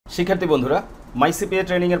শিক্ষার্থী বন্ধুরা মাইসিপিএ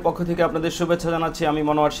ট্রেনিং এর পক্ষ থেকে আপনাদের শুভেচ্ছা জানাচ্ছি। আমি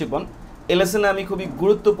VaiShipon। এই লেসনে আমি খুবই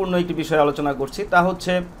গুরুত্বপূর্ণ একটি বিষয় আলোচনা করছি, তা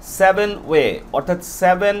হচ্ছে 7 ওয়ে, অর্থাৎ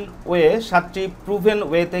 7 ওয়ে, 7টি প্রুভেন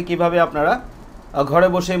ওয়েতে কিভাবে আপনারা ঘরে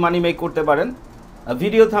বসে মানি মেক করতে পারেন।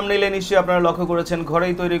 ভিডিও থাম্বনেইলে নিশ্চয়ই আপনারা লক্ষ্য করেছেন,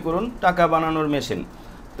 ঘরেই তৈরি করুন টাকা বানানোর মেশিন।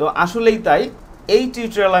 তো আসলেই তাই, এই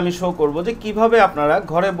টিউটোরিয়াল আমি শো করব যে কিভাবে আপনারা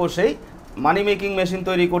ঘরে বসেই মানি মেকিং মেশিন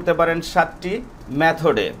তৈরি করতে পারেন 7টি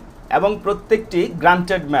মেথডে, এবং প্রত্যেকটি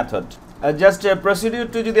গ্রান্টেড মেথড। জাস্ট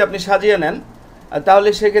প্রসিডিউরটি যদি আপনি সাজিয়ে নেন তাহলে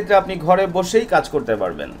সেক্ষেত্রে আপনি ঘরে বসেই কাজ করতে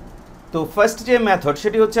পারবেন। তো ফার্স্ট যে মেথড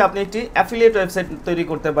সেটি হচ্ছে আপনি একটি অ্যাফিলিয়েট ওয়েবসাইট তৈরি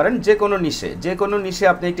করতে পারেন। যে কোনো নিশে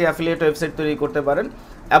আপনি একটি অ্যাফিলিয়েট ওয়েবসাইট তৈরি করতে পারেন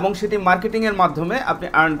এবং সেটি মার্কেটিংয়ের মাধ্যমে আপনি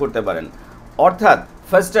আর্ন করতে পারেন। অর্থাৎ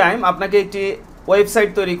ফার্স্ট টাইম আপনাকে একটি ওয়েবসাইট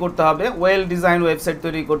তৈরি করতে হবে, ওয়েল ডিজাইন ওয়েবসাইট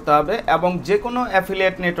তৈরি করতে হবে, এবং যে কোনো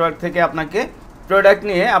অ্যাফিলিয়েট নেটওয়ার্ক থেকে আপনাকে প্রোডাক্ট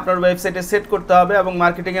নিয়ে আপনার ওয়েবসাইটে সেট করতে হবে এবং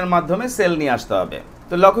মার্কেটিংয়ের মাধ্যমে সেল নিয়ে আসতে হবে।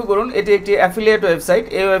 তো লক্ষ্য করুন, এটি একটি অ্যাফিলিয়েট ওয়েবসাইট।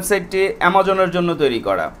 এই ওয়েবসাইটটি অ্যামাজনের জন্য তৈরি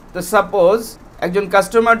করা। তো সাপোজ একজন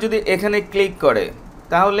কাস্টমার যদি এখানে ক্লিক করে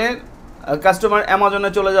তাহলে কাস্টমার অ্যামাজনে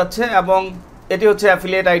চলে যাচ্ছে এবং এটি হচ্ছে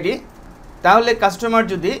অ্যাফিলিয়েট আইডি। তাহলে কাস্টমার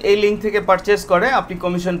যদি এই লিঙ্ক থেকে পারচেস করে আপনি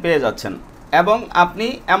কমিশন পেয়ে যাচ্ছেন, এবং আপনি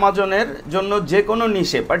অ্যামাজনের জন্য যে কোনো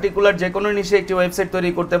নিশে, পার্টিকুলার যে কোনো নিশে একটি ওয়েবসাইট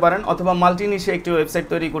তৈরি করতে পারেন, অথবা মাল্টি নিশে একটি ওয়েবসাইট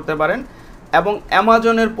তৈরি করতে পারেন এবং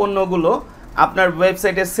অ্যামাজনের পণ্যগুলো আপনার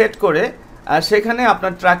ওয়েবসাইটে সেট করে সেখানে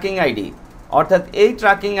আপনার ট্র্যাকিং আইডি, অর্থাৎ এই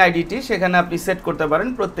ট্র্যাকিং আইডিটি সেখানে আপনি সেট করতে পারেন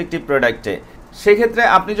প্রত্যেকটি প্রোডাক্টে। সেক্ষেত্রে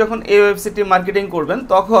আপনি যখন এই ওয়েবসাইটটি মার্কেটিং করবেন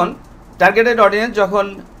তখন টার্গেটেড অডিয়েন্স যখন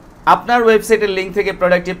আপনার ওয়েবসাইটের লিঙ্ক থেকে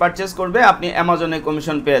প্রোডাক্টটি পারচেস করবে আপনি অ্যামাজনে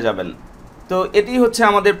কমিশন পেয়ে যাবেন। তো এটি হচ্ছে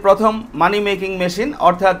আমাদের প্রথম মানি মেকিং মেশিন,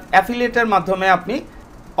 অর্থাৎ অ্যাফিলিয়েটের মাধ্যমে আপনি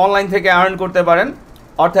অনলাইন থেকে আর্ন করতে পারেন।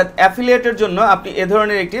 অর্থাৎ অ্যাফিলিয়েটের জন্য আপনি এ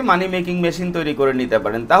ধরনের একটি মানি মেকিং মেশিন তৈরি করে নিতে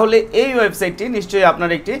পারেন। তাহলে এই ওয়েবসাইটটি নিশ্চয়ই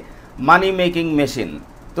আপনার একটি মানি মেকিং মেশিন।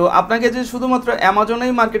 তো আপনাকে যে শুধুমাত্র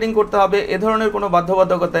অ্যামাজনেই মার্কেটিং করতে হবে এ ধরনের কোনো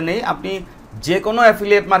বাধ্যবাধকতা নেই। আপনি যে কোনো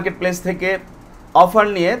অ্যাফিলিয়েট মার্কেট প্লেস থেকে অফার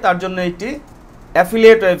নিয়ে তার জন্য একটি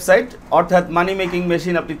অ্যাফিলিয়েট ওয়েবসাইট অর্থাৎ মানি মেকিং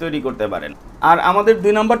মেশিন আপনি তৈরি করতে পারেন। আর আমাদের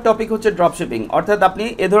 2 নম্বর টপিক হচ্ছে ড্রপশিপিং, অর্থাৎ আপনি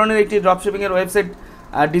এ ধরনের একটি ড্রপশিপিংয়ের ওয়েবসাইট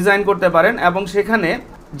ডিজাইন করতে পারেন এবং সেখানে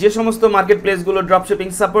যে সমস্ত মার্কেট প্লেসগুলো ড্রপশিপিং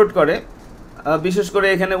সাপোর্ট করে, বিশেষ করে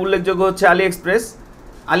এখানে উল্লেখযোগ্য হচ্ছে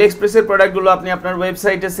আলিএক্সপ্রেসের প্রোডাক্টগুলো আপনি আপনার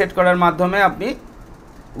ওয়েবসাইটে সেট করার মাধ্যমে আপনি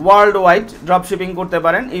ওয়ার্ল্ড ওয়াইড ড্রপশিপিং করতে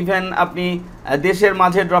পারেন। ইভেন আপনি দেশের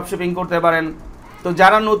মাঝে ড্রপশিপিং করতে পারেন। তো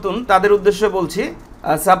যারা নতুন তাদের উদ্দেশ্যে বলছি,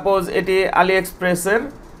 সাপোজ এটি আলিএক্সপ্রেসের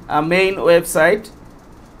মেইন ওয়েবসাইট,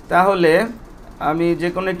 তাহলে আমি যে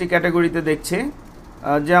কোনো একটি ক্যাটাগরিতে দেখছি,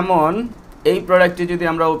 যেমন এই প্রোডাক্টটি যদি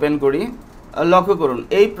আমরা ওপেন করি, লক্ষ্য করুন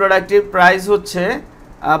এই প্রোডাক্টটির প্রাইস হচ্ছে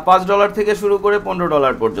 $5 থেকে শুরু করে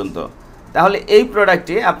 $15 পর্যন্ত। তাহলে এই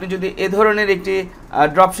প্রোডাক্টটি আপনি যদি এ ধরনের একটি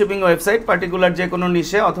ড্রপশিপিং ওয়েবসাইট পার্টিকুলার যে কোনো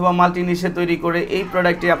নিশে অথবা মাল্টি নিশে তৈরি করে এই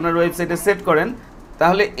প্রোডাক্টটি আপনার ওয়েবসাইটে সেট করেন,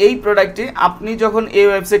 তাহলে এই প্রোডাক্টটি আপনি যখন এই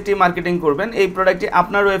ওয়েবসাইটটি মার্কেটিং করবেন এই প্রোডাক্টটি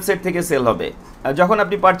আপনার ওয়েবসাইট থেকে সেল হবে। যখন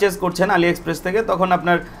আপনি পারচেস করছেন আলিএক্সপ্রেস থেকে তখন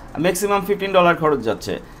আপনার ম্যাক্সিমাম $15 খরচ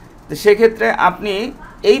যাচ্ছে। তো সেক্ষেত্রে আপনি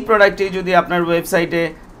এই প্রোডাক্টটি যদি আপনার ওয়েবসাইটে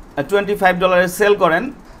 $25 সেল করেন,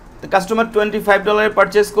 তো কাস্টমার $25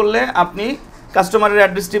 পারচেস করলে আপনি কাস্টমারের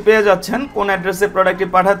অ্যাড্রেসটি পেয়ে যাচ্ছেন, কোন অ্যাড্রেসে প্রোডাক্টটি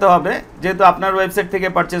পাঠাতে হবে, যেহেতু আপনার ওয়েবসাইট থেকে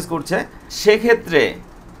পারচেস করছে। সেক্ষেত্রে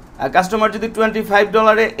কাস্টমার যদি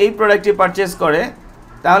 $25 এই প্রোডাক্টটি পারচেস করে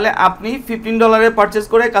তাহলে আপনি $15 পারচেস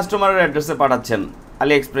করে কাস্টমারের অ্যাড্রেসে পাঠাচ্ছেন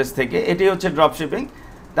আলিএক্সপ্রেস থেকে। এটি হচ্ছে ড্রপশিপিং।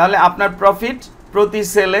 তাহলে আপনার প্রফিট প্রতি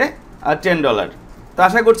সেলে $10। তো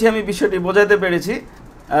আশা করছি আমি বিষয়টি বোঝাতে পেরেছি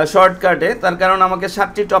শর্টকাটে, তার কারণ আমাকে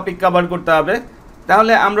 7টি টপিক কভার করতে হবে।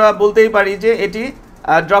 তাহলে আমরা বলতেই পারি যে এটি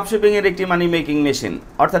ড্রপশিপিংয়ের একটি মানি মেকিং মেশিন,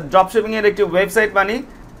 অর্থাৎ ড্রপশিপিংয়ের একটি ওয়েবসাইট মানি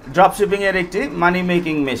ড্রপশিপিংয়ের একটি মানি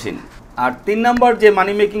মেকিং মেশিন। আর 3 নম্বর যে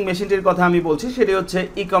মানি মেকিং মেশিনটির কথা আমি বলছি সেটি হচ্ছে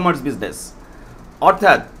ই কমার্স বিজনেস।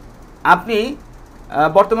 অর্থাৎ আপনি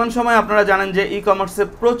বর্তমান সময়ে আপনারা জানেন যে ই কমার্সে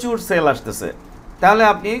প্রচুর সেল আসতেছে। তাহলে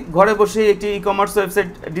আপনি ঘরে বসে একটি ই কমার্স ওয়েবসাইট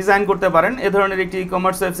ডিজাইন করতে পারেন। এ ধরনের একটি ই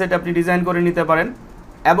কমার্স ওয়েবসাইট আপনি ডিজাইন করে নিতে পারেন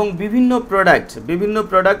এবং বিভিন্ন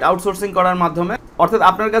প্রোডাক্ট আউটসোর্সিং করার মাধ্যমে, অর্থাৎ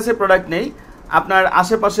আপনার কাছে প্রোডাক্ট নেই, আপনার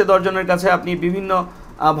আশেপাশে 10 জনের কাছে আপনি বিভিন্ন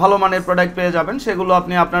ভালো মানের প্রোডাক্ট পেয়ে যাবেন, সেগুলো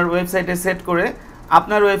আপনি আপনার ওয়েবসাইটে সেট করে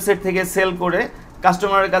আপনার ওয়েবসাইট থেকে সেল করে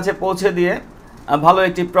কাস্টমারের কাছে পৌঁছে দিয়ে ভালো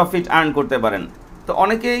একটি প্রফিট আর্ন করতে পারেন। তো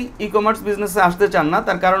অনেকেই ই কমার্স বিজনেসে আসতে চান না,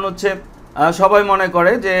 তার কারণ হচ্ছে সবাই মনে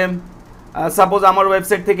করে যে সাপোজ আমার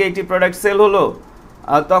ওয়েবসাইট থেকে একটি প্রোডাক্ট সেল হলো,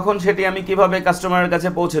 তখন সেটি আমি কিভাবে কাস্টমারের কাছে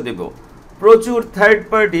পৌঁছে দেব। প্রচুর থার্ড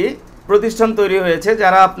পার্টি প্রতিষ্ঠান তৈরি হয়েছে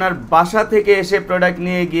যারা আপনার বাসা থেকে এসে প্রোডাক্ট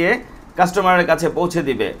নিয়ে গিয়ে কাস্টমারের কাছে পৌঁছে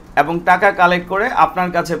দিবে এবং টাকা কালেক্ট করে আপনার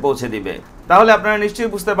কাছে পৌঁছে দিবে। তাহলে আপনারা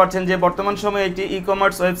নিশ্চয়ই বুঝতে পারছেন যে বর্তমান সময়ে একটি ই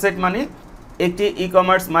কমার্স ওয়েবসাইট মানে একটি ই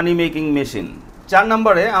কমার্স মানি মেকিং মেশিন। 4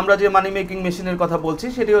 নম্বরে আমরা যে মানি মেকিং মেশিনের কথা বলছি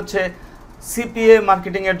সেটি হচ্ছে সিপিএ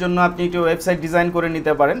মার্কেটিংয়ের জন্য আপনি একটি ওয়েবসাইট ডিজাইন করে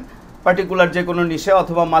নিতে পারেন পার্টিকুলার যে কোনো নিশে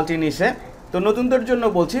অথবা মাল্টি নিশে। তো নতুনদের জন্য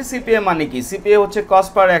বলছি সিপিএ মানে কি। সিপিএ হচ্ছে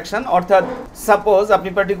কস্ট পার অ্যাকশন, অর্থাৎ সাপোজ আপনি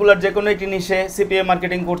পার্টিকুলার যে কোনো একটি নিশে সিপিএ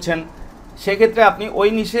মার্কেটিং করছেন, সেক্ষেত্রে আপনি ওই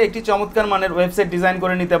নিশে একটি চমৎকার মানের ওয়েবসাইট ডিজাইন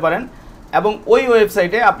করে নিতে পারেন এবং ওই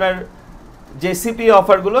ওয়েবসাইটে আপনার যে সিপিএ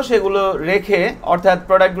অফারগুলো সেগুলো রেখে অর্থাৎ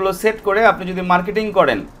প্রোডাক্টগুলো সেট করে আপনি যদি মার্কেটিং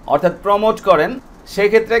করেন অর্থাৎ প্রমোট করেন,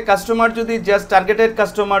 সেক্ষেত্রে কাস্টমার যদি জাস্ট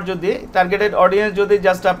টার্গেটেড অডিয়েন্স যদি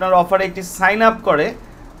জাস্ট আপনার অফারে একটি সাইন আপ করে,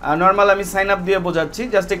 নর্মাল আমি সাইন আপ দিয়ে বোঝাচ্ছি,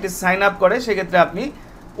 জাস্ট একটি সাইন আপ করে, সেক্ষেত্রে আপনি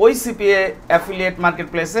ওই সিপিএ অ্যাফিলিয়েট মার্কেট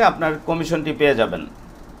প্লেসে আপনার কমিশনটি পেয়ে যাবেন।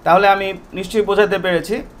 তাহলে আমি নিশ্চয়ই বোঝাতে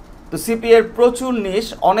পেরেছি। তো সিপিএর প্রচুর নিশ,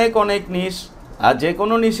 অনেক নিশ, আর যে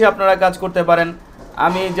কোনো নিশে আপনারা কাজ করতে পারেন।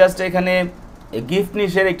 আমি জাস্ট এখানে গিফট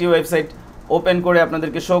নিশের একটি ওয়েবসাইট ওপেন করে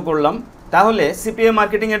আপনাদেরকে শো করলাম। তাহলে সিপিএ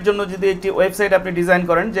মার্কেটিংয়ের জন্য যদি একটি ওয়েবসাইট আপনি ডিজাইন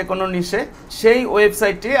করেন যে কোনো নিশে, সেই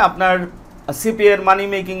ওয়েবসাইটটি আপনার সিপিএর মানি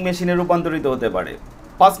মেকিং মেশিনে রূপান্তরিত হতে পারে।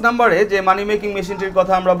 5 নম্বরে যে মানি মেকিং মেশিনটির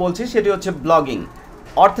কথা আমরা বলছি সেটি হচ্ছে ব্লগিং,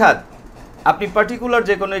 অর্থাৎ আপনি পার্টিকুলার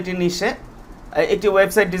যে কোনো একটি নিশে একটি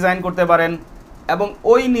ওয়েবসাইট ডিজাইন করতে পারেন এবং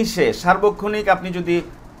ওই নিশে সার্বক্ষণিক আপনি যদি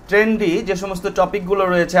ট্রেন্ডি যে সমস্ত টপিকগুলো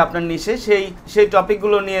রয়েছে আপনার নিশে, সেই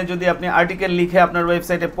টপিকগুলো নিয়ে যদি আপনি আর্টিকেল লিখে আপনার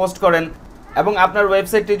ওয়েবসাইটে পোস্ট করেন এবং আপনার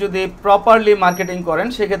ওয়েবসাইটটি যদি প্রপারলি মার্কেটিং করেন,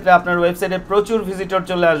 সেক্ষেত্রে আপনার ওয়েবসাইটে প্রচুর ভিজিটর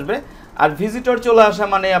চলে আসবে। আর ভিজিটর চলে আসা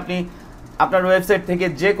মানে আপনি আপনার ওয়েবসাইট থেকে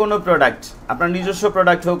যে কোনো প্রোডাক্ট, আপনার নিজস্ব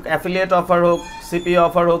প্রোডাক্ট হোক, অ্যাফিলিয়েট অফার হোক, সিপিএ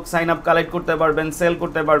অফার হোক, সাইন আপ কালেক্ট করতে পারবেন, সেল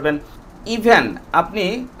করতে পারবেন। ইভেন আপনি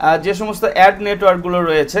যে সমস্ত অ্যাড নেটওয়ার্কগুলো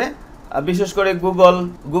রয়েছে, বিশেষ করে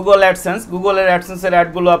গুগলের অ্যাডসেন্সের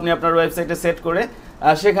অ্যাডগুলো আপনি আপনার ওয়েবসাইটে সেট করে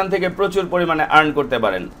সেখান থেকে প্রচুর পরিমাণে আর্ন করতে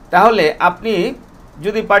পারেন। তাহলে আপনি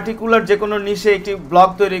যদি পার্টিকুলার যে কোনো নিশে একটি ব্লগ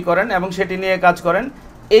তৈরি করেন এবং সেটি নিয়ে কাজ করেন,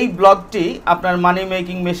 এই ব্লগটি আপনার মানি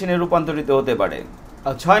মেকিং মেশিনে রূপান্তরিত হতে পারে।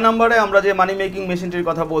 6 নম্বরে আমরা যে মানি মেকিং মেশিনটির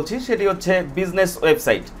কথা বলছি সেটি হচ্ছে বিজনেস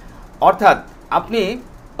ওয়েবসাইট, অর্থাৎ আপনি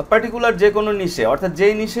পার্টিকুলার যে কোনো নিশে, অর্থাৎ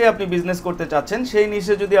যেই নিশে আপনি বিজনেস করতে চাচ্ছেন সেই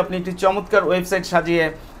নিশে যদি আপনি একটি চমৎকার ওয়েবসাইট সাজিয়ে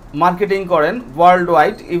মার্কেটিং করেন ওয়ার্ল্ড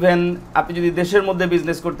ওয়াইড, ইভেন আপনি যদি দেশের মধ্যে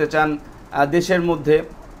বিজনেস করতে চান দেশের মধ্যে,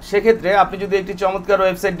 সেক্ষেত্রে আপনি যদি একটি চমৎকার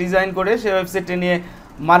ওয়েবসাইট ডিজাইন করে সেই ওয়েবসাইটটি নিয়ে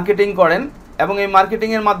মার্কেটিং করেন এবং এই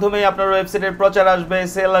মার্কেটিংয়ের মাধ্যমেই আপনার ওয়েবসাইটের প্রচার আসবে,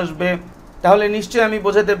 সেল আসবে, তাহলে নিশ্চয়ই আমি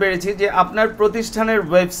বোঝাতে পেরেছি যে আপনার প্রতিষ্ঠানের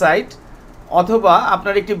ওয়েবসাইট অথবা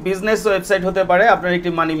আপনার একটি বিজনেস ওয়েবসাইট হতে পারে আপনার একটি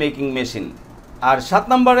মানি মেকিং মেশিন। আর 7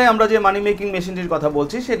 নম্বরে আমরা যে মানি মেকিং মেশিনটির কথা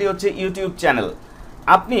বলছি সেটি হচ্ছে ইউটিউব চ্যানেল।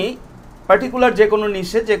 আপনি পার্টিকুলার যে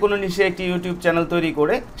কোনো নিশে একটি ইউটিউব চ্যানেল তৈরি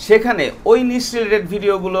করে সেখানে ওই নিশ রিলেটেড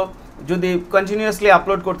ভিডিওগুলো যদি কন্টিনিউয়াসলি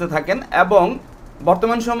আপলোড করতে থাকেন এবং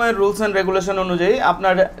বর্তমান সময়ের রুলস অ্যান্ড রেগুলেশন অনুযায়ী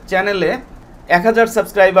আপনার চ্যানেলে 1000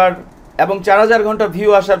 সাবস্ক্রাইবার এবং 4000 ঘন্টা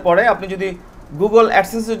ভিউ আসার পরে আপনি যদি গুগল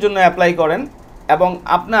অ্যাডসেন্সের জন্য অ্যাপ্লাই করেন এবং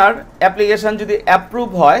আপনার অ্যাপ্লিকেশান যদি অ্যাপ্রুভ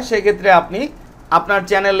হয়, সেক্ষেত্রে আপনি আপনার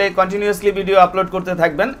চ্যানেলে কন্টিনিউয়াসলি ভিডিও আপলোড করতে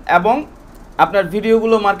থাকবেন এবং আপনার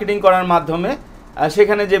ভিডিওগুলো মার্কেটিং করার মাধ্যমে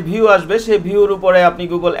সেখানে যে ভিউ আসবে সেই ভিউর উপরে আপনি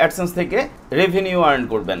গুগল অ্যাডসেন্স থেকে রেভিনিউ আর্ন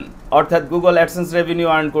করবেন, অর্থাৎ গুগল অ্যাডসেন্স রেভিনিউ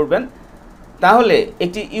আর্ন করবেন। তাহলে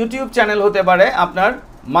একটি ইউটিউব চ্যানেল হতে পারে আপনার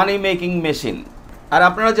মানি মেকিং মেশিন। আর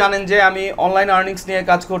আপনারা জানেন যে আমি অনলাইন আর্নিংস নিয়ে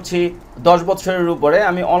কাজ করছি 10 বছরের উপরে,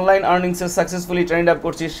 আমি অনলাইন আর্নিংসে সাকসেসফুলি ট্রেন্ড আপ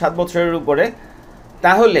করছি 7 বছরের উপরে।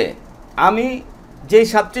 তাহলে আমি যেই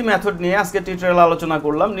 7টি মেথড নিয়ে আজকে টিউটোরিয়াল আলোচনা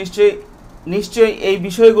করলাম, নিশ্চয়ই এই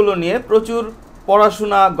বিষয়গুলো নিয়ে প্রচুর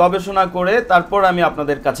পড়াশোনা গবেষণা করে তারপর আমি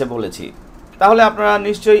আপনাদের কাছে বলেছি। তাহলে আপনারা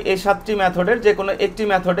নিশ্চয়ই এই 7টি মেথডের যে কোনো একটি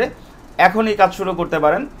মেথডে এখনই কাজ শুরু করতে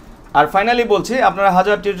পারেন। আর ফাইনালি বলছি, আপনারা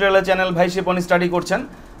 1000 টিউটোরিয়ালের চ্যানেল VaiShipon স্টাডি করছেন,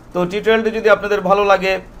 তো টিউটোরিয়ালটি যদি আপনাদের ভালো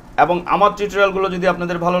লাগে এবং আমার টিউটোরিয়ালগুলো যদি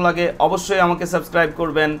আপনাদের ভালো লাগে, অবশ্যই আমাকে সাবস্ক্রাইব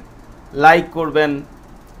করবেন, লাইক করবেন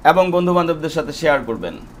এবং বন্ধুবান্ধবদের সাথে শেয়ার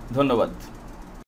করবেন। ধন্যবাদ।